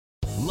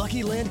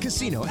Lucky Land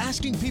Casino,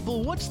 asking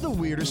people, what's the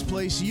weirdest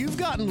place you've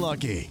gotten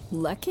lucky?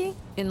 Lucky?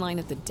 In line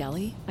at the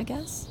deli, I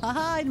guess?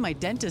 Aha, in my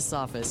dentist's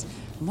office.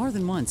 More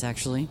than once,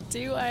 actually.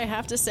 Do I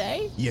have to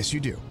say? Yes, you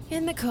do.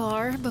 In the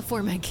car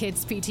before my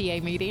kids'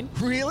 PTA meeting.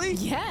 Really?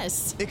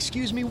 Yes.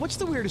 Excuse me, what's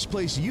the weirdest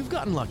place you've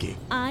gotten lucky?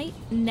 I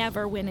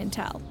never win and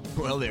tell.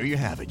 Well, there you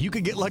have it. You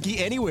can get lucky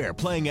anywhere,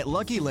 playing at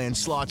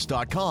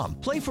LuckyLandSlots.com.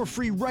 Play for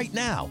free right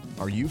now.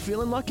 Are you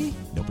feeling lucky?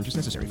 No purchase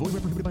necessary. Void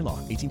where prohibited by law.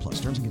 18 plus.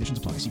 Terms and conditions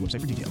apply. See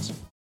website for details.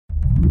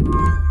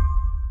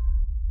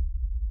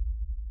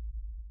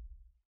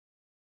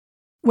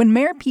 When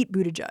Mayor Pete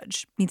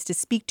Buttigieg needs to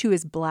speak to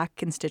his Black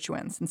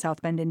constituents in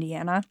South Bend,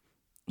 Indiana,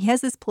 he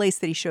has this place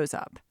that he shows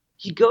up.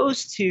 He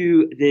goes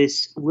to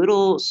this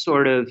little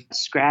sort of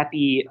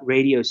scrappy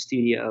radio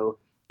studio.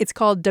 It's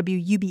called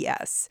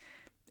WUBS.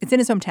 It's in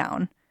his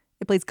hometown.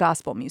 It plays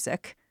gospel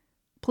music.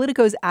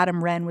 Politico's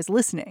Adam Wren was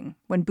listening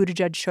when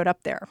Buttigieg showed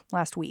up there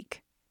last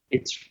week.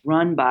 It's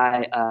run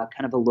by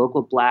kind of a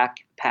local Black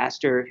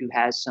pastor who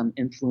has some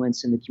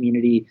influence in the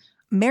community.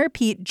 Mayor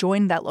Pete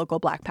joined that local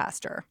Black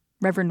pastor,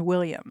 Reverend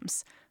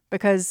Williams,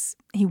 because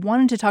he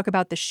wanted to talk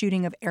about the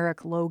shooting of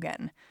Eric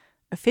Logan,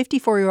 a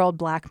 54-year-old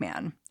Black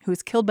man who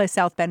was killed by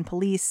South Bend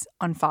police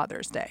on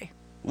Father's Day.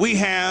 We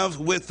have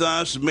with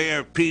us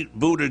Mayor Pete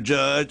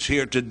Buttigieg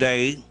here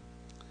today.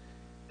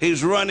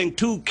 He's running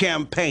two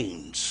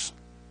campaigns.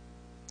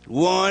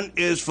 One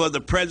is for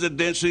the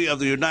presidency of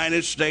the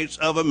United States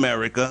of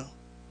America,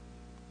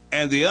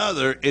 and the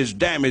other is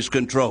damage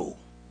control.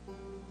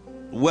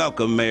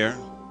 Welcome, Mayor.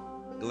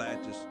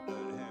 Glad to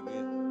have you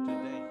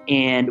today.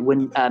 And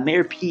when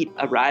Mayor Pete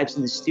arrives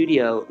in the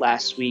studio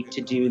last week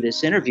to do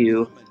this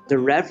interview, the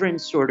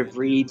Reverend sort of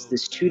reads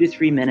this 2 to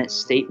 3 minute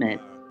statement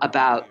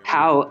about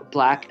how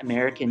Black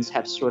Americans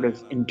have sort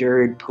of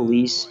endured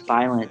police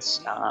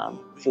violence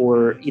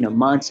for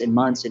months and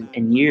months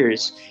and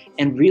years,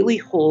 and really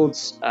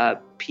holds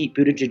Pete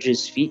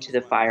Buttigieg's feet to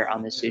the fire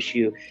on this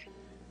issue.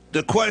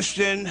 The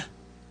question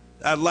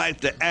I'd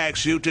like to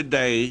ask you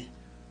today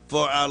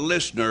for our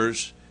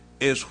listeners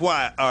is,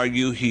 why are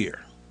you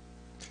here?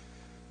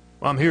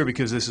 Well, I'm here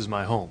because this is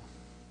my home.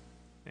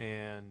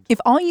 And if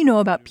all you know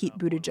about Pete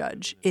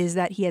Buttigieg is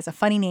that he has a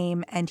funny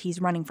name and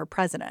he's running for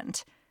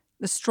president,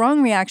 the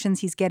strong reactions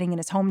he's getting in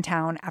his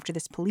hometown after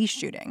this police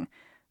shooting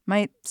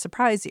might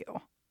surprise you.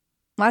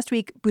 Last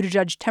week,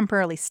 Buttigieg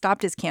temporarily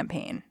stopped his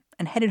campaign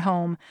and headed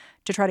home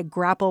to try to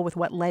grapple with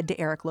what led to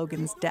Eric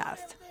Logan's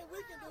death.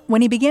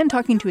 When he began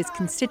talking to his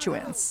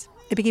constituents,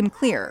 it became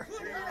clear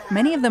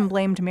many of them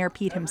blamed Mayor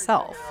Pete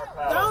himself.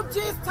 Don't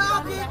just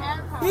talk it,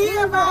 be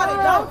about it.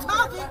 Don't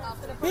talk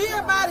it, be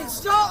about it.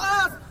 Show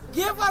us,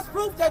 give us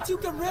proof that you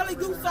can really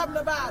do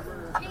something about it.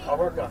 I'll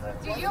work on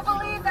that. Do you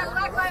believe that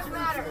Black Lives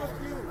Matter?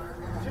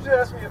 Did you just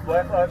ask me if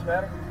Black Lives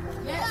Matter?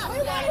 Yes. We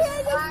gotta hear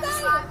you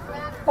say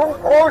it.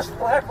 Of course,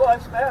 Black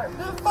Lives Matter.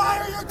 Then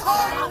fire your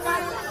car.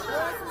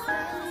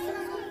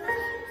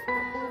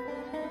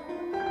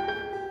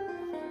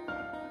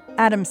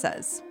 Adam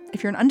says,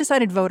 if you're an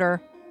undecided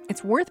voter,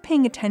 it's worth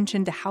paying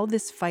attention to how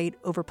this fight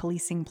over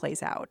policing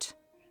plays out.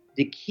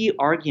 The key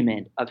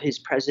argument of his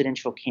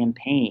presidential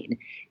campaign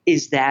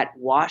is that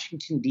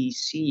Washington,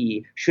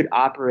 D.C. should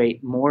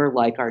operate more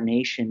like our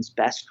nation's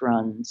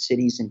best-run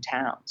cities and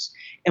towns.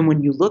 And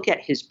when you look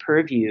at his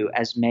purview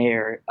as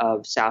mayor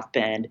of South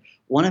Bend,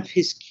 one of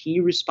his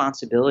key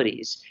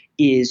responsibilities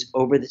is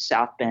over the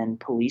South Bend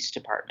Police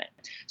Department.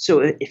 So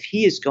if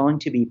he is going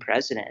to be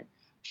president,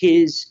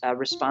 his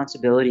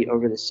responsibility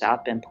over the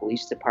South Bend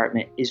Police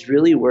Department is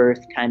really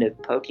worth kind of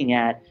poking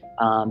at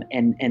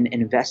and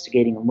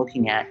investigating and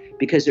looking at,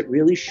 because it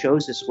really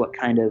shows us what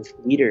kind of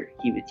leader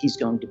he's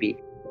going to be.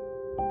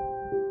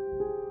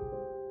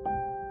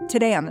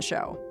 Today on the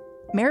show,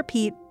 Mayor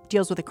Pete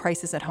deals with a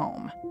crisis at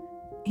home.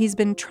 He's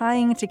been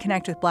trying to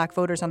connect with Black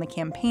voters on the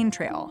campaign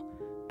trail,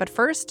 but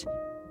first,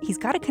 he's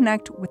got to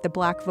connect with the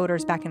Black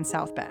voters back in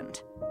South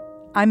Bend.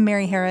 I'm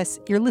Mary Harris.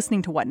 You're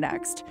listening to What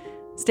Next?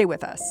 Stay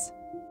with us.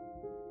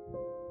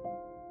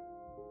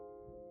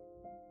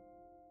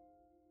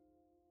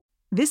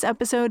 This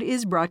episode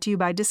is brought to you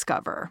by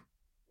Discover.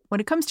 When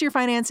it comes to your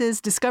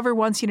finances, Discover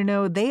wants you to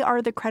know they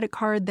are the credit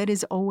card that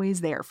is always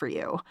there for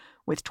you.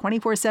 With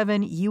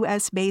 24/7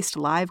 U.S.-based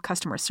live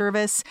customer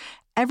service,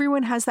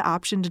 everyone has the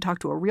option to talk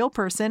to a real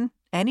person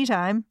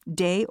anytime,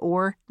 day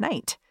or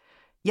night.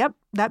 Yep,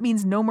 that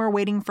means no more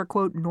waiting for,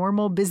 quote,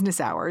 normal business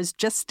hours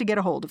just to get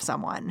a hold of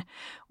someone.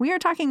 We are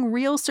talking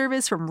real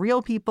service from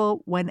real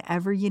people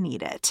whenever you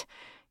need it.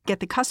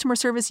 Get the customer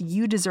service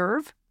you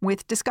deserve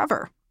with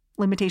Discover.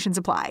 Limitations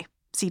apply.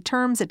 See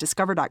terms at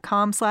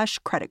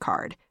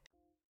discover.com/creditcard.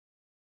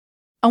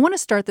 I want to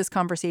start this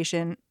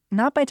conversation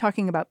not by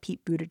talking about Pete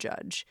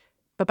Buttigieg,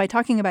 but by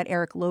talking about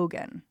Eric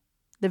Logan,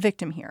 the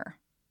victim here.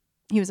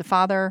 He was a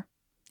father.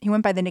 He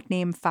went by the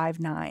nickname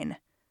 5'9".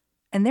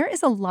 And there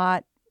is a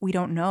lot we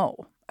don't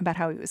know about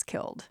how he was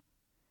killed.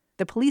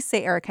 The police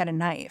say Eric had a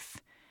knife.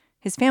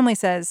 His family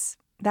says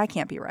that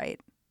can't be right.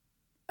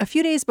 A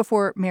few days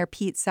before Mayor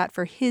Pete sat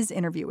for his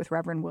interview with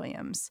Reverend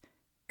Williams,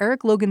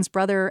 Eric Logan's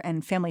brother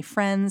and family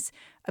friends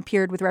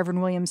appeared with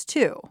Reverend Williams,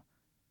 too.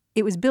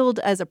 It was billed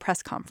as a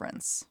press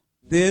conference.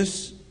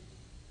 This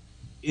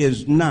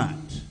is not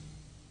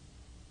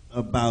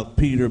about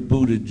Peter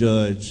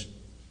Buttigieg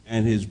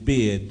and his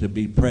bid to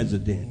be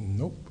president.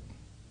 Nope.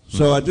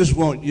 So I just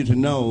want you to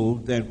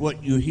know that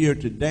what you hear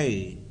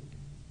today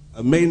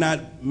may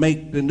not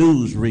make the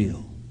news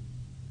reel,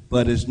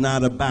 but it's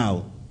not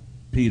about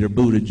Peter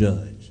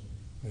Buttigieg.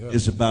 Yeah.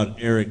 It's about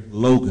Eric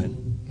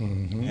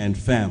Logan and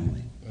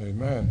family.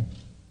 Amen.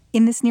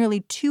 In this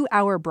nearly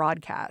 2-hour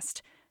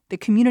broadcast, the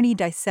community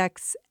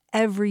dissects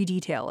every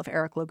detail of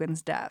Eric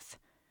Logan's death.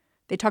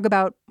 They talk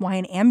about why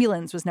an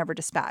ambulance was never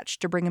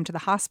dispatched to bring him to the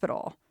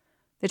hospital.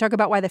 They talk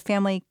about why the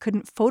family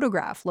couldn't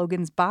photograph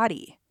Logan's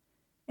body.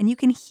 And you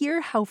can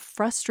hear how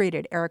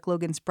frustrated Eric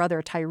Logan's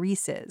brother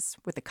Tyrese is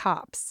with the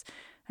cops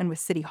and with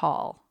City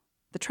Hall.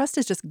 The trust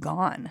is just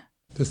gone.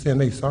 They're saying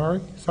they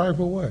sorry? Sorry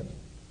for what?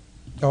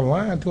 Y'all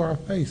lying to our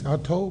face.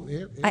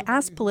 I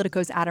asked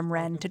Politico's Adam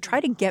Wren to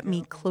try to get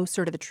me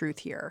closer to the truth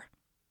here,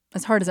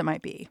 as hard as it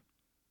might be.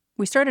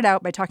 We started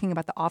out by talking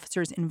about the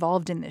officers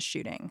involved in this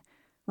shooting.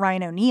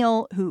 Ryan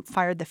O'Neal, who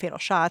fired the fatal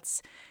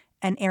shots,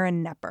 and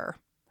Aaron Knepper,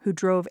 who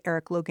drove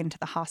Eric Logan to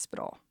the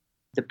hospital.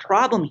 The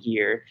problem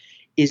here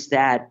is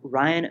that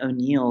Ryan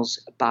O'Neal's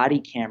body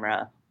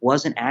camera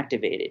wasn't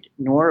activated,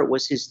 nor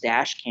was his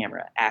dash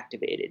camera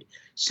activated.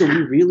 So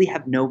we really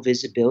have no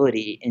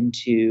visibility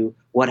into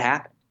what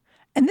happened.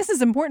 And this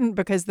is important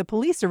because the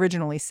police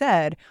originally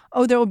said,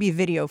 oh, there will be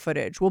video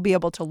footage. We'll be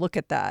able to look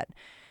at that.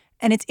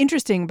 And it's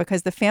interesting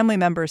because the family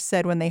members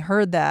said when they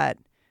heard that,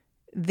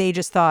 they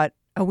just thought,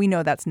 oh, we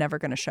know that's never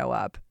going to show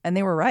up. And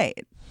they were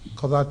right.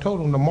 Because I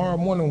told them tomorrow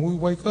morning when we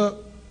wake up,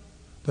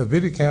 the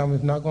video cam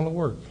is not going to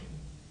work.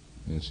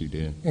 And she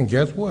did. And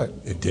guess what?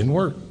 It didn't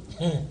work.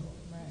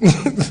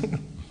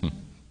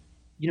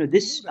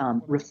 This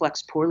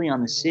reflects poorly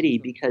on the city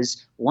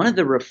because one of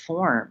the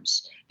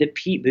reforms that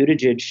Pete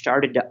Buttigieg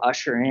started to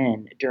usher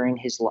in during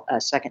his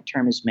second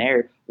term as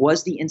mayor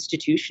was the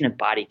institution of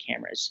body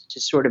cameras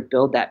to sort of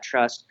build that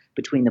trust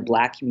between the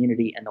Black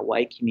community and the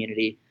white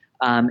community.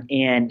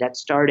 And that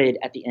started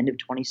at the end of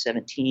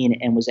 2017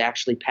 and was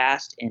actually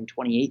passed in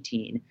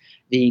 2018.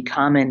 The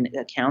Common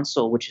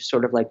Council, which is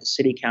sort of like the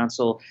city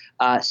council,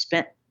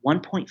 spent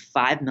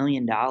 $1.5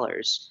 million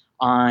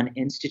on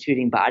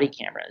instituting body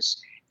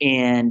cameras.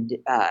 And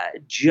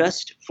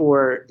just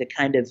for the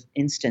kind of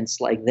instance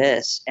like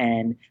this,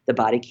 and the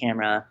body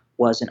camera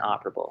wasn't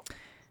operable.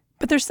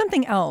 But there's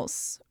something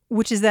else,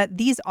 which is that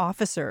these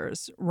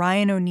officers,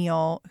 Ryan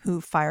O'Neal, who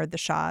fired the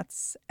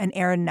shots, and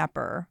Aaron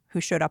Knepper,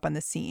 who showed up on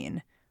the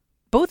scene,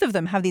 both of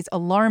them have these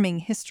alarming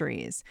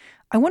histories.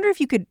 I wonder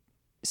if you could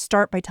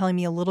start by telling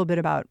me a little bit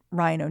about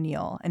Ryan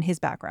O'Neal and his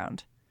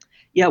background.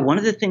 Yeah, one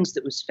of the things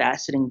that was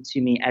fascinating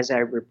to me as I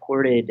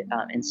reported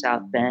in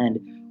South Bend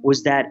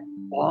was that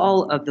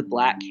all of the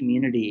Black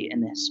community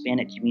and the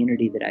Hispanic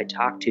community that I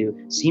talked to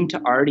seemed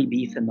to already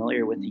be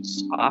familiar with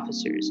these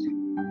officers.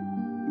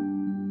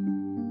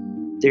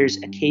 There's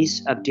a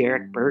case of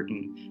Derek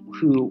Burton,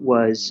 who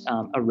was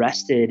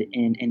arrested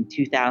in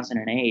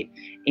 2008,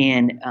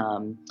 and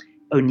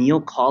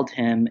O'Neal called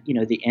him,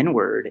 the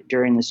N-word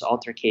during this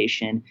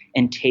altercation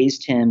and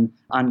tased him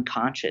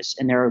unconscious.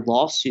 And there are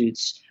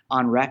lawsuits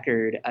on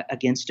record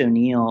against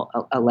O'Neal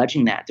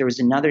alleging that. There was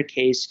another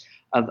case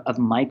of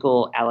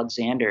Michael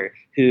Alexander,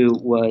 who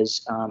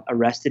was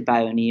arrested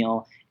by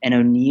O'Neal, and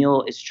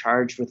O'Neal is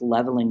charged with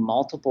leveling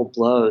multiple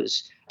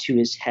blows to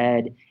his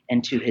head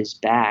and to his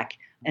back.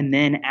 And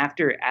then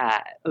after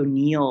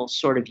O'Neal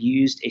sort of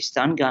used a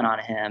stun gun on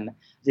him,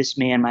 this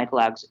man,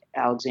 Michael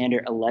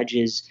Alexander,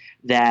 alleges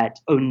that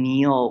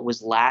O'Neal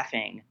was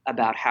laughing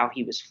about how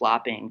he was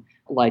flopping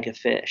like a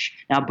fish.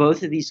 Now,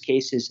 both of these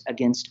cases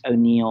against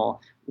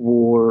O'Neal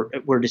were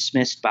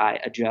dismissed by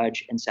a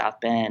judge in South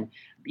Bend,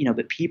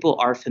 but people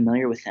are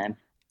familiar with him.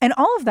 And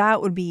all of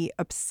that would be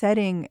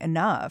upsetting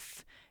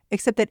enough,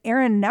 except that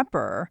Aaron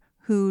Knepper,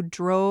 who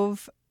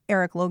drove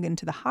Eric Logan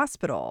to the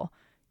hospital,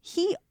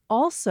 he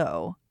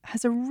also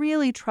has a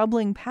really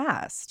troubling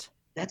past.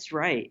 That's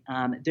right.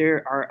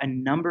 There are a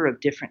number of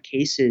different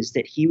cases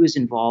that he was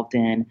involved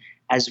in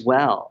as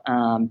well.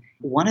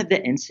 One of the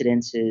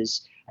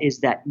incidences is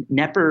that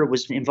Knepper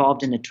was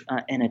involved in a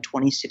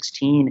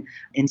 2016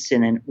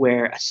 incident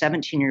where a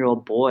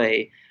 17-year-old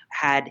boy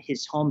had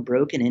his home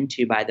broken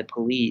into by the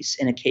police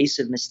in a case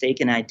of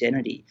mistaken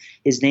identity.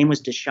 His name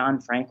was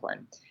Deshaun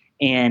Franklin.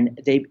 And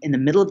in the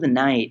middle of the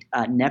night,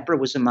 Knepper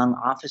was among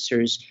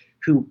officers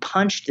who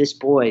punched this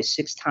boy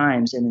 6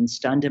 times and then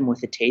stunned him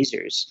with the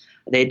tasers.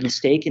 They'd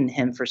mistaken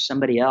him for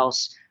somebody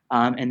else.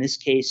 And this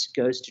case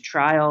goes to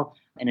trial,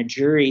 and a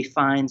jury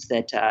finds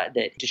that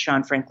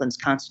Deshaun Franklin's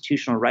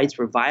constitutional rights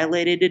were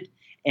violated,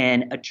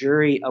 and a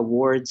jury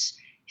awards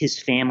his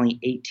family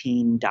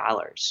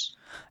 $18.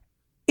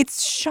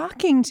 It's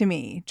shocking to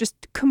me,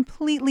 just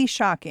completely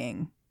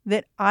shocking,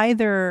 that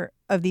either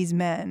of these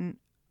men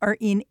are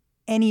in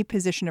any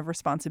position of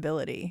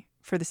responsibility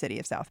for the city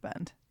of South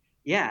Bend.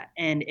 Yeah.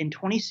 And in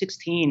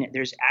 2016,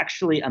 there's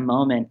actually a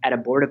moment at a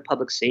Board of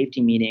Public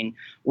Safety meeting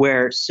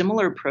where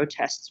similar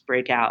protests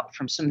break out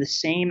from some of the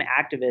same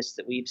activists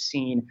that we've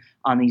seen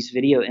on these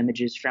video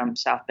images from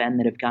South Bend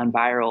that have gone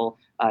viral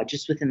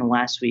just within the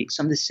last week.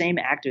 Some of the same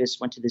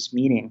activists went to this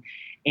meeting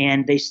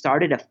and they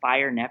started a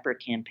Fire Knepper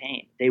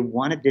campaign. They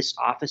wanted this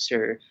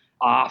officer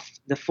off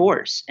the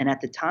force. And at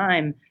the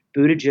time,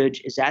 Buttigieg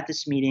is at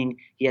this meeting.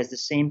 He has the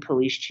same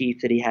police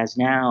chief that he has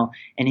now.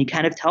 And he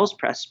kind of tells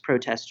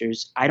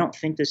protesters, I don't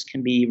think this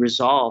can be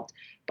resolved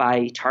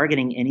by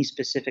targeting any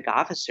specific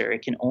officer.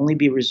 It can only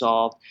be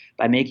resolved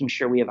by making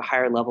sure we have a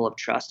higher level of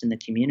trust in the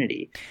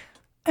community.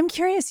 I'm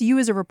curious, you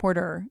as a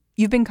reporter,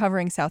 you've been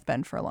covering South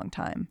Bend for a long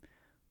time.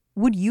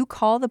 Would you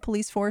call the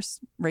police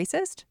force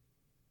racist?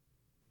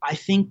 I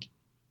think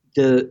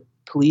the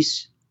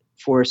police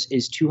force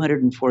is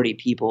 240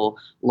 people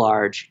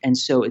large, and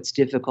so it's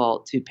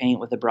difficult to paint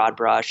with a broad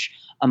brush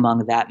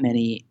among that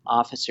many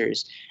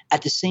officers.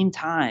 At the same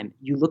time,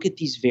 you look at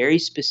these very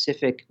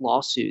specific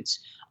lawsuits,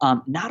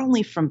 not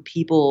only from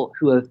people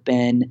who have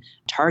been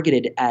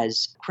targeted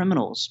as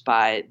criminals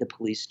by the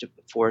police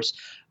force,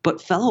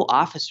 but fellow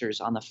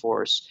officers on the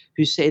force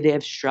who say they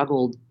have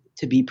struggled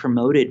to be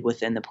promoted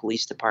within the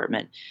police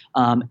department.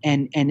 And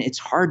it's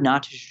hard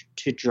not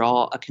to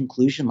draw a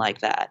conclusion like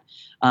that.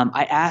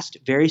 I asked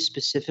very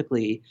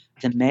specifically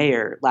the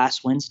mayor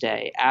last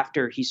Wednesday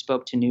after he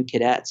spoke to new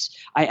cadets.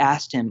 I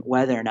asked him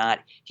whether or not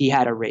he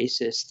had a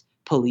racist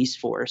police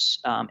force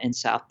in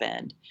South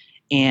Bend.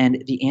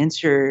 And the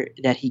answer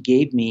that he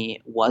gave me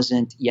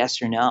wasn't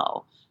yes or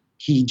no.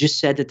 He just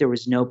said that there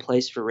was no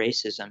place for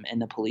racism in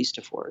the police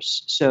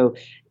force. So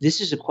this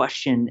is a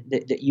question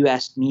that you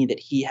asked me that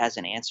he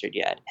hasn't answered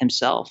yet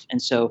himself.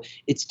 And so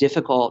it's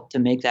difficult to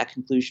make that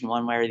conclusion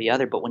one way or the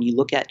other. But when you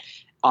look at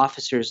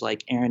officers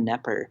like Aaron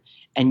Knepper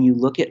and you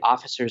look at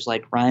officers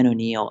like Ryan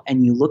O'Neal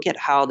and you look at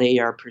how they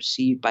are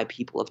perceived by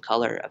people of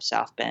color of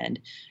South Bend,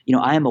 you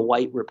know, I am a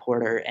white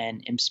reporter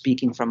and am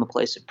speaking from a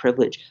place of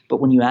privilege.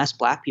 But when you ask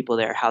Black people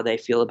there how they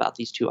feel about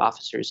these two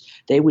officers,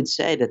 they would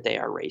say that they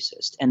are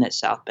racist and that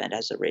South Bend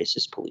has a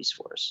racist police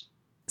force.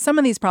 Some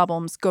of these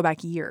problems go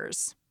back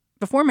years,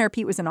 before Mayor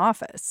Pete was in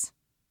office.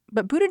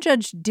 But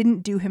Buttigieg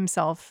didn't do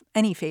himself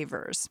any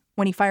favors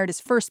when he fired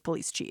his first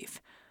police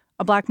chief,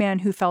 a Black man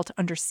who felt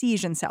under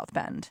siege in South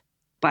Bend.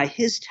 By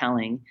his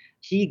telling,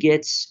 he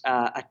gets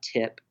a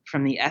tip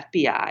from the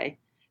FBI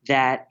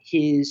that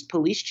his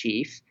police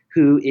chief,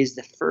 who is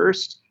the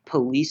first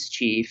police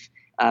chief,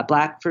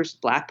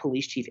 first Black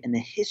police chief in the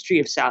history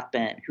of South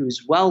Bend, who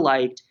is well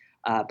liked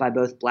by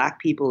both Black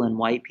people and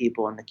white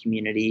people in the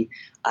community,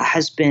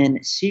 has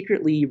been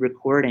secretly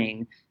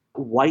recording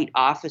white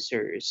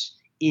officers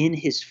in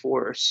his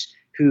force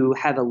who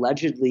have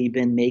allegedly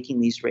been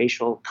making these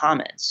racial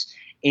comments.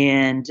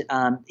 And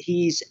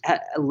he's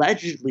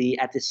allegedly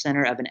at the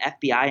center of an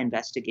FBI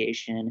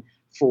investigation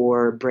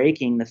for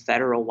breaking the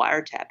Federal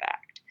Wiretap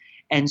Act.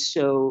 And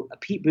so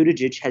Pete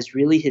Buttigieg has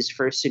really his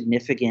first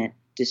significant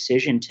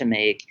decision to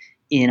make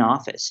in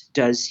office.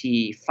 Does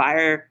he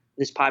fire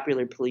this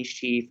popular police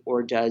chief,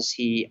 or does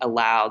he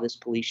allow this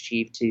police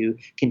chief to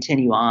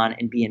continue on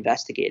and be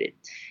investigated?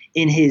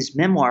 In his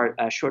memoir,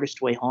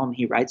 Shortest Way Home,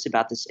 he writes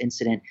about this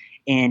incident,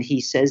 and he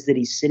says that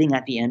he's sitting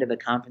at the end of a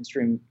conference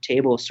room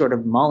table sort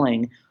of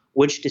mulling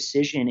which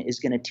decision is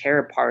going to tear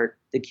apart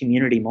the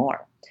community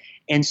more.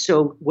 And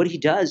so what he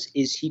does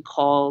is he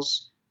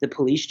calls the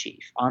police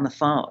chief on the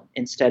phone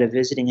instead of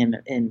visiting him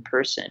in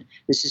person.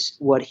 This is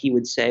what he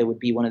would say would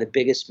be one of the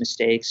biggest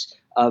mistakes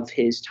of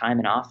his time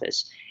in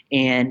office.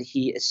 And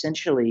he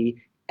essentially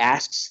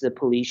asks the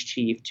police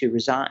chief to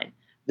resign.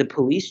 The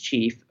police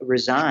chief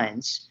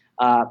resigns,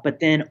 but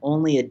then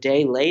only a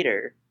day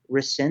later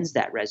rescinds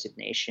that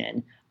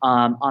resignation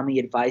on the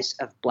advice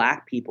of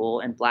Black people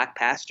and Black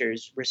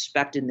pastors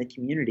respected in the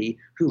community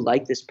who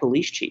like this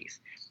police chief.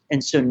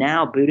 And so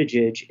now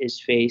Buttigieg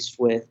is faced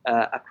with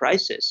a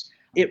crisis.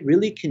 It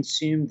really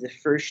consumed the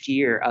first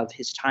year of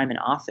his time in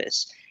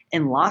office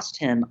and lost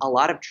him a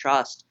lot of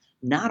trust,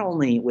 not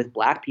only with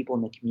Black people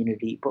in the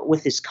community, but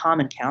with his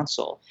Common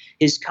Council.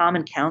 His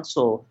Common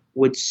Council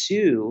would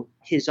sue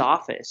his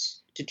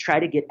office to try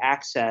to get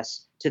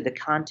access to the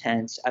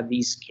contents of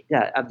these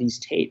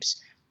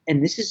tapes.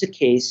 And this is a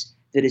case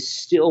that is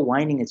still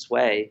winding its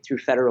way through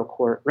federal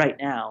court right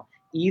now,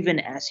 even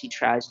as he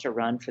tries to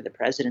run for the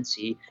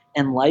presidency,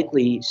 and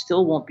likely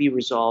still won't be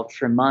resolved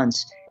for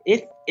months,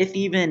 if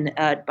even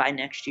by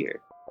next year.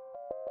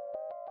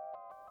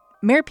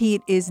 Mayor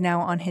Pete is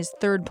now on his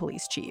third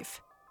police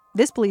chief.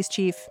 This police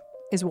chief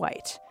is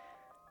white.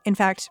 In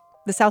fact,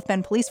 the South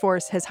Bend police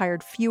force has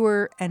hired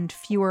fewer and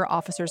fewer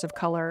officers of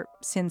color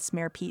since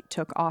Mayor Pete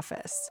took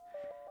office.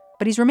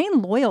 But he's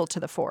remained loyal to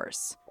the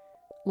force.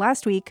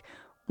 Last week,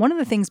 one of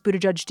the things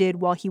Buttigieg did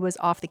while he was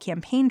off the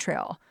campaign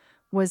trail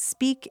was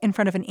speak in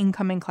front of an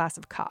incoming class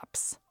of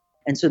cops.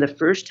 And so the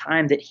first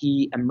time that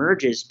he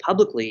emerges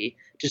publicly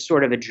to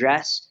sort of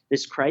address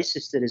this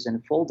crisis that is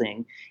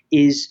unfolding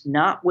is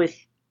not with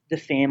the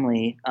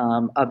family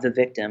of the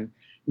victim,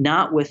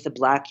 not with the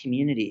Black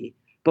community,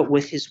 but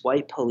with his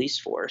white police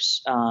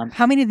force.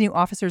 How many of the new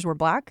officers were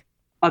black?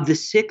 Of the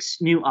 6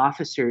 new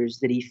officers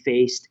that he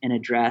faced and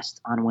addressed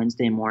on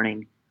Wednesday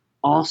morning,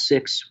 all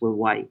 6 were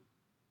white.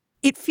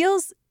 It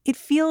feels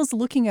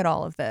looking at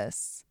all of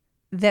this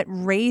that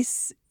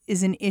race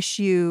is an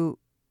issue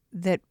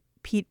that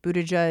Pete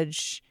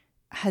Buttigieg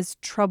has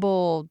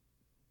trouble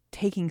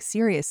taking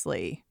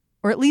seriously,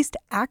 or at least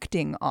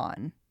acting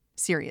on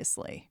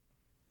seriously.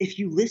 If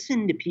you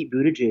listen to Pete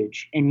Buttigieg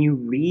and you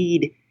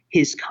read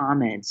his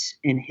comments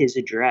in his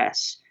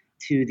address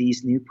to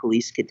these new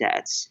police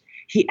cadets,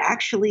 he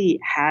actually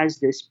has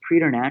this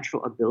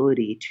preternatural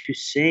ability to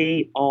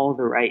say all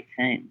the right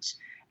things.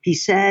 He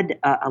said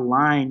a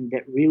line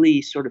that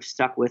really sort of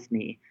stuck with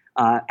me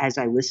as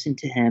I listened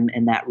to him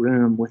in that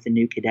room with the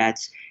new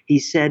cadets. He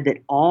said that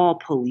all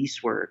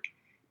police work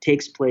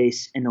takes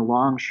place in the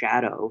long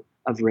shadow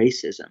of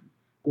racism,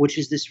 which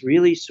is this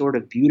really sort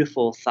of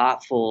beautiful,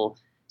 thoughtful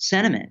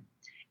sentiment.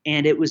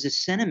 And it was a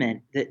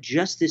sentiment that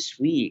just this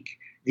week,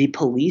 the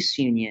police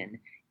union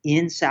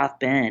in South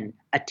Bend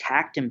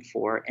attacked him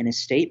for in a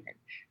statement.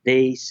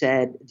 They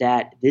said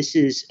that this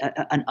is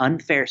an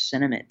unfair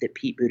sentiment that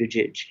Pete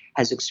Buttigieg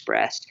has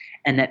expressed,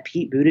 and that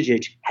Pete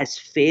Buttigieg has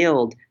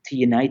failed to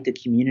unite the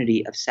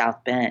community of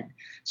South Bend.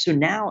 So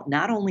now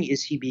not only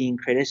is he being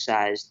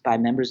criticized by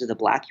members of the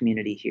black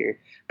community here,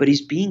 but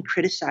he's being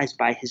criticized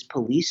by his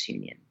police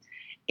union.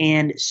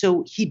 And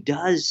so he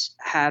does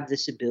have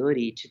this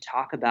ability to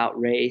talk about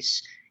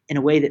race in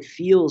a way that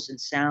feels and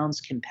sounds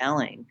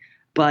compelling,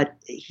 but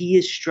he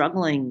is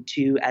struggling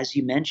to, as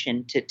you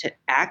mentioned, to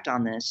act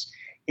on this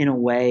in a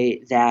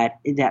way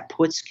that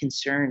puts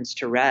concerns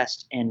to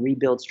rest and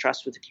rebuilds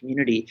trust with the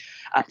community.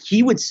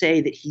 He would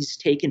say that he's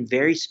taken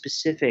very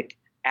specific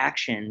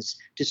actions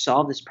to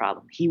solve this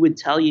problem. He would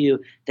tell you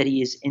that he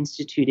has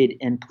instituted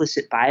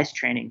implicit bias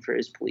training for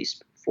his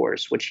police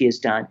force, which he has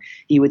done.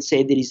 He would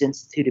say that he's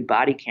instituted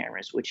body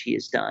cameras, which he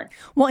has done.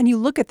 Well, and you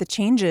look at the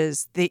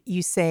changes that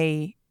you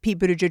say Pete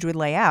Buttigieg would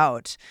lay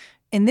out.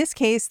 In this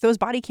case, those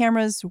body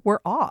cameras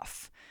were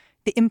off.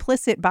 The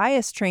implicit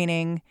bias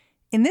training,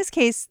 in this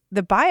case,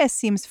 the bias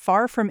seems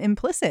far from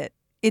implicit.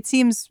 It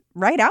seems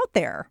right out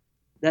there.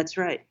 That's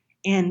right.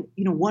 And,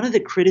 one of the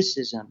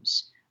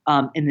criticisms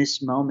in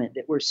this moment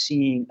that we're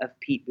seeing of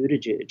Pete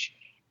Buttigieg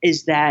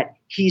is that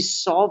he's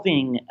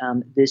solving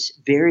this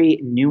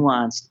very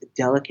nuanced,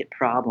 delicate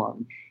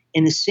problem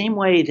in the same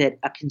way that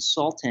a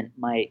consultant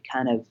might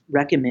kind of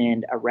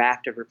recommend a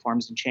raft of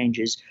reforms and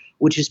changes,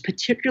 which is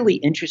particularly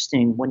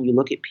interesting when you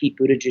look at Pete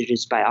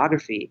Buttigieg's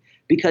biography,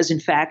 because in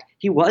fact,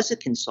 he was a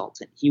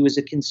consultant. He was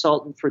a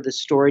consultant for the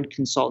storied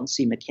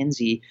consultancy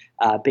McKinsey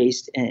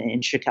based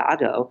in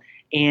Chicago,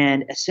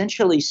 and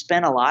essentially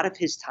spent a lot of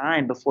his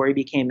time before he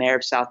became mayor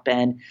of South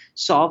Bend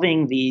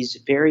solving these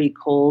very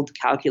cold,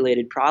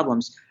 calculated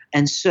problems.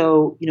 And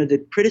so,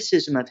 the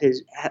criticism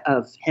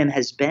of him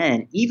has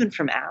been, even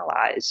from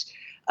allies,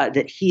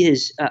 that he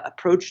has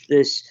approached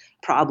this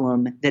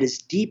problem that is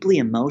deeply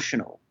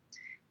emotional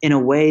in a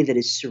way that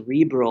is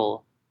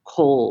cerebral,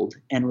 cold,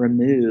 and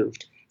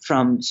removed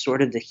from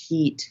sort of the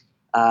heat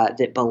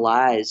that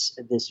belies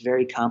this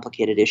very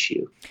complicated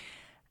issue.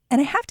 And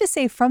I have to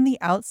say, from the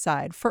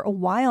outside, for a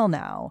while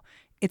now,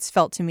 it's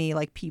felt to me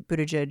like Pete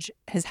Buttigieg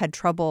has had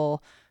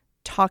trouble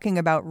talking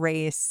about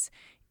race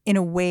in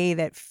a way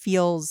that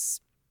feels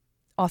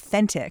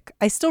authentic.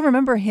 I still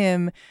remember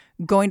him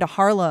going to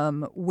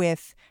Harlem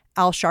with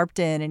Al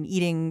Sharpton and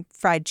eating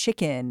fried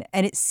chicken.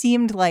 And it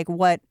seemed like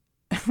what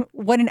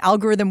an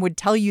algorithm would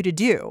tell you to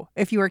do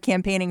if you were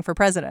campaigning for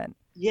president.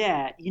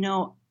 Yeah,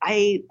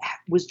 I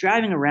was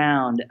driving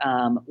around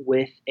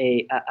with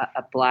a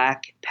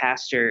black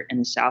pastor in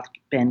the South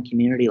Bend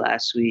community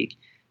last week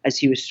as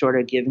he was sort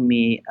of giving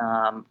me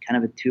kind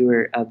of a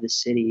tour of the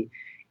city.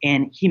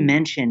 And he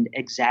mentioned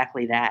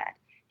exactly that.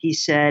 He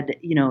said,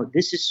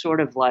 this is sort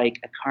of like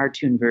a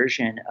cartoon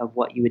version of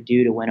what you would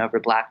do to win over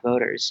black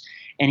voters.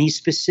 And he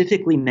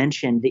specifically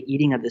mentioned the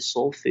eating of the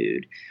soul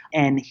food.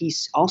 And he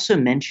also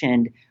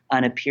mentioned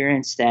an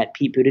appearance that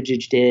Pete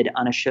Buttigieg did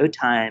on a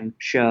Showtime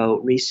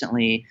show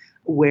recently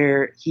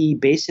where he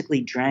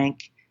basically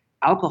drank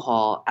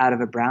alcohol out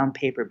of a brown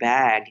paper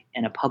bag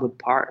in a public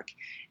park.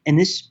 And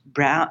this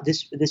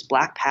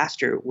black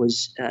pastor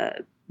was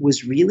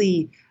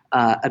really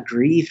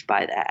aggrieved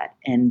by that,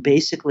 and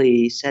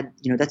basically said,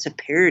 that's a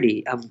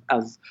parody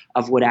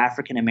of what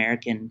African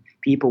American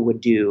people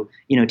would do,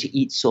 to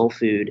eat soul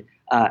food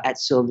at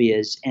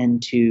Sylvia's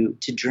and to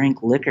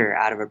drink liquor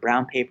out of a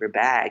brown paper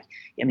bag.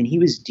 I mean, he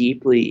was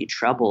deeply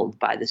troubled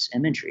by this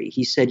imagery.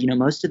 He said,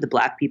 most of the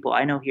black people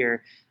I know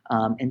here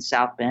in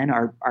South Bend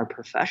are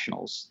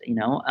professionals.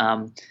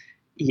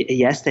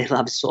 Yes, they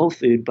love soul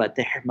food, but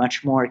they're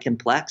much more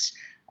complex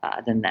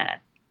than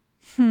that.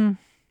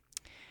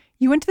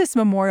 You went to this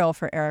memorial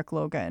for Eric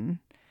Logan,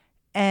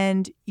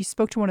 and you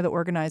spoke to one of the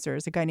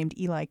organizers, a guy named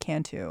Eli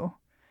Cantu.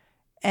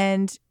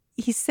 And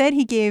he said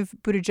he gave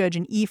Buttigieg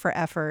an E for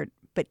effort,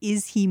 but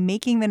is he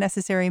making the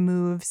necessary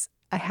moves?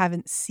 I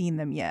haven't seen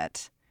them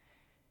yet.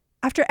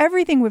 After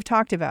everything we've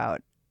talked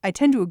about, I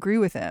tend to agree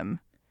with him.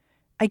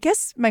 I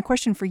guess my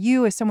question for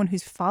you, as someone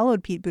who's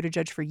followed Pete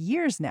Buttigieg for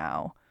years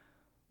now,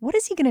 what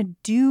is he going to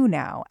do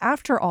now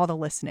after all the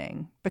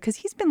listening? Because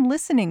he's been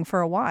listening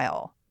for a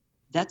while.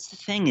 That's the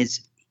thing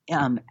is,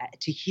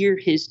 to hear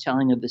his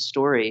telling of the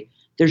story,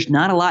 there's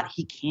not a lot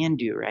he can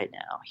do right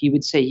now. He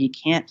would say he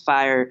can't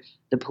fire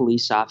the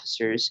police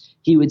officers.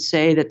 He would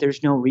say that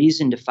there's no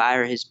reason to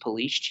fire his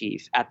police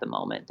chief at the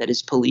moment, that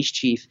his police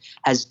chief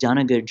has done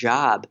a good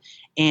job.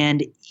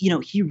 And,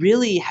 he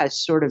really has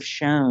sort of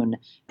shown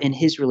in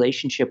his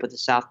relationship with the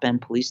South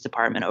Bend Police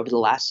Department over the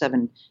last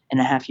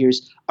 7.5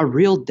 years a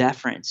real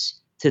deference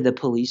to the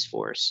police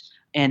force.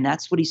 And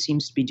that's what he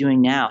seems to be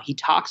doing now. He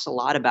talks a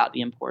lot about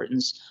the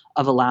importance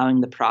of allowing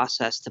the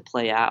process to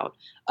play out.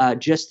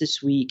 Just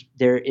this week,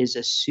 there is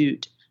a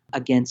suit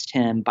against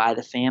him by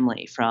the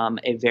family from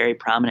a very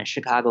prominent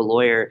Chicago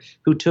lawyer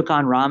who took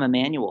on Rahm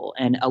Emanuel,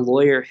 and a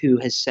lawyer who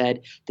has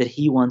said that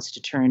he wants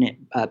to turn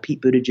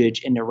Pete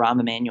Buttigieg into Rahm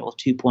Emanuel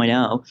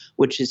 2.0,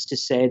 which is to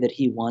say that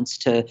he wants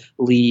to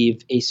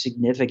leave a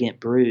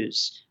significant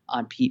bruise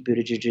on Pete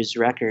Buttigieg's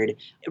record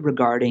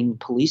regarding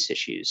police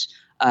issues.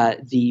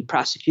 The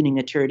prosecuting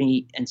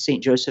attorney in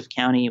St. Joseph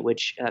County,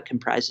 which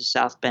comprises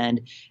South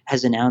Bend,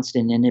 has announced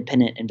an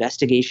independent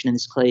investigation in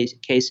this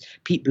case.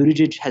 Pete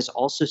Buttigieg has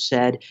also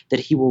said that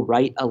he will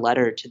write a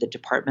letter to the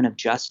Department of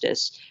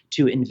Justice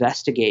to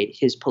investigate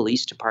his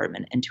police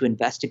department and to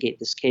investigate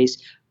this case.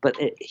 But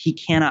he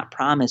cannot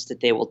promise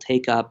that they will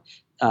take up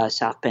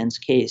South Bend's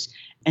case.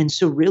 And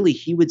so really,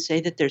 he would say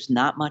that there's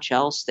not much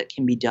else that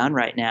can be done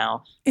right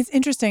now. It's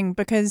interesting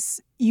because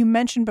you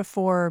mentioned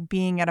before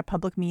being at a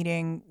public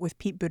meeting with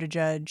Pete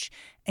Buttigieg,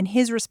 and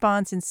his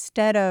response,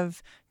 instead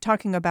of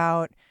talking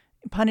about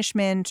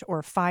punishment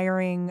or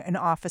firing an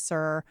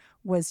officer,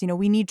 was,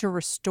 we need to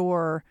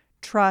restore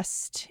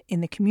trust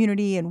in the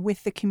community and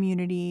with the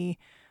community.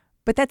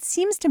 But that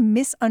seems to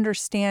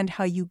misunderstand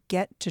how you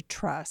get to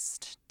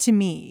trust, to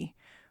me,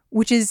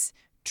 which is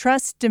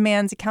trust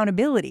demands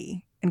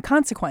accountability and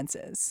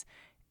consequences.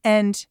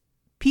 And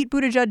Pete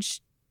Buttigieg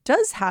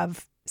does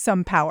have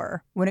some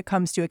power when it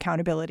comes to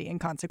accountability and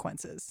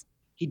consequences.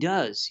 He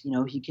does.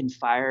 He can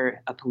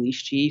fire a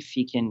police chief.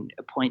 He can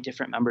appoint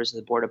different members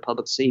of the Board of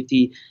Public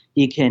Safety.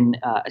 He can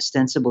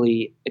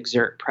ostensibly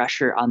exert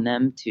pressure on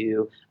them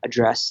to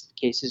address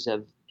cases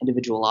of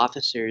individual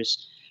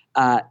officers.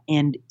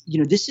 And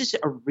this is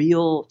a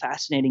real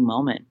fascinating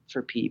moment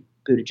for Pete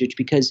Buttigieg,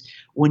 because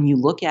when you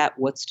look at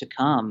what's to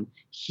come,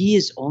 he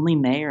is only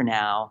mayor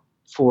now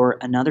for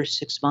another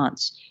 6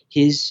 months.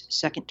 His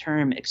second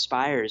term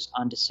expires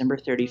on December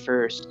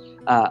 31st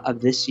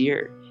of this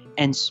year.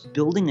 And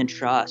building a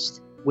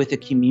trust with a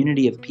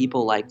community of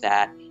people like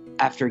that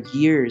after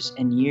years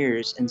and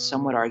years, and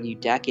some would argue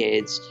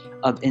decades,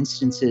 of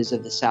instances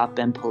of the South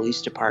Bend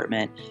Police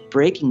Department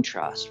breaking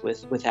trust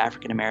with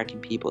African-American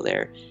people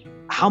there.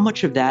 How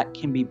much of that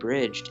can be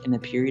bridged in the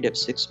period of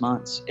 6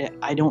 months?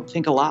 I don't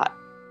think a lot.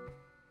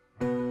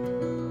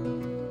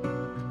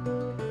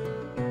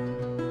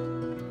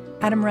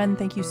 Adam Wren,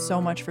 thank you so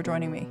much for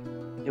joining me.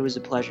 It was a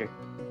pleasure.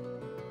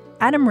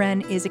 Adam Wren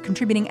is a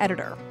contributing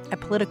editor at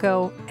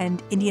Politico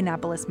and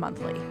Indianapolis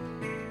Monthly.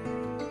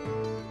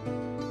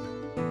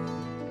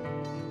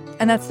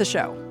 And that's the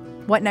show.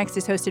 What Next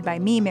is hosted by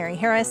me, Mary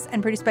Harris,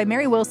 and produced by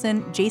Mary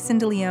Wilson, Jason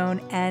DeLeon,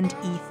 and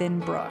Ethan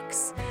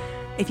Brooks.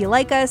 If you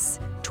like us,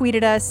 tweet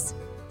at us.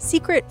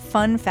 Secret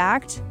fun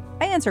fact,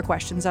 I answer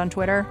questions on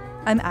Twitter.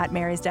 I'm at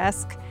Mary's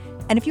Desk.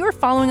 And if you are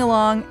following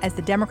along as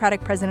the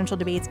Democratic presidential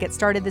debates get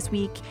started this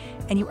week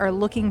and you are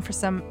looking for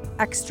some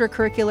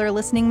extracurricular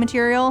listening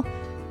material,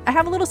 I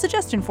have a little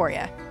suggestion for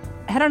you.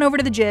 Head on over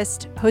to The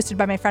Gist, hosted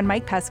by my friend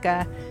Mike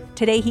Pesca.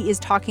 Today he is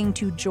talking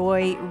to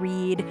Joy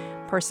Reid.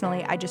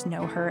 Personally, I just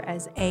know her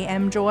as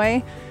AM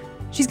Joy.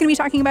 She's going to be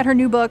talking about her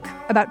new book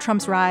about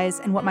Trump's rise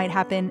and what might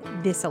happen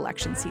this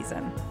election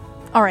season.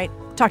 All right,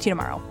 talk to you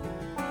tomorrow.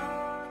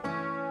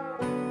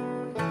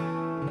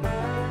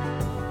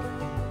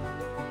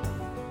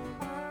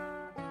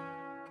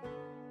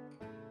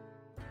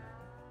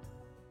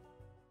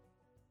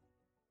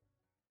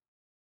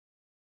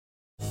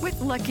 With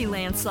Lucky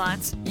Land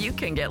Slots, you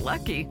can get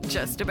lucky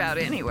just about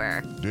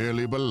anywhere.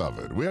 Dearly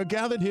beloved, we are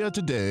gathered here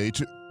today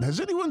to...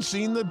 Has anyone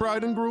seen the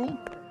bride and groom?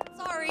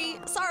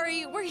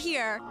 Sorry, we're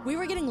here. We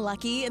were getting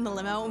lucky in the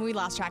limo and we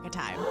lost track of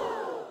time.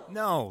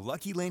 No,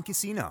 Lucky Land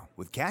Casino,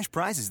 with cash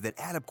prizes that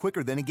add up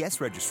quicker than a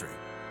guest registry.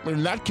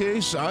 In that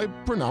case, I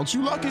pronounce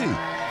you lucky.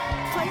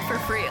 Play for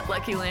free at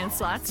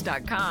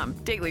LuckyLandSlots.com.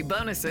 Daily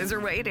bonuses are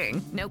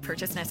waiting. No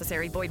purchase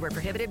necessary. Void where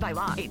prohibited by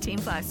law.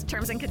 18+.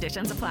 Terms and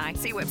conditions apply.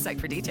 See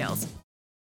website for details.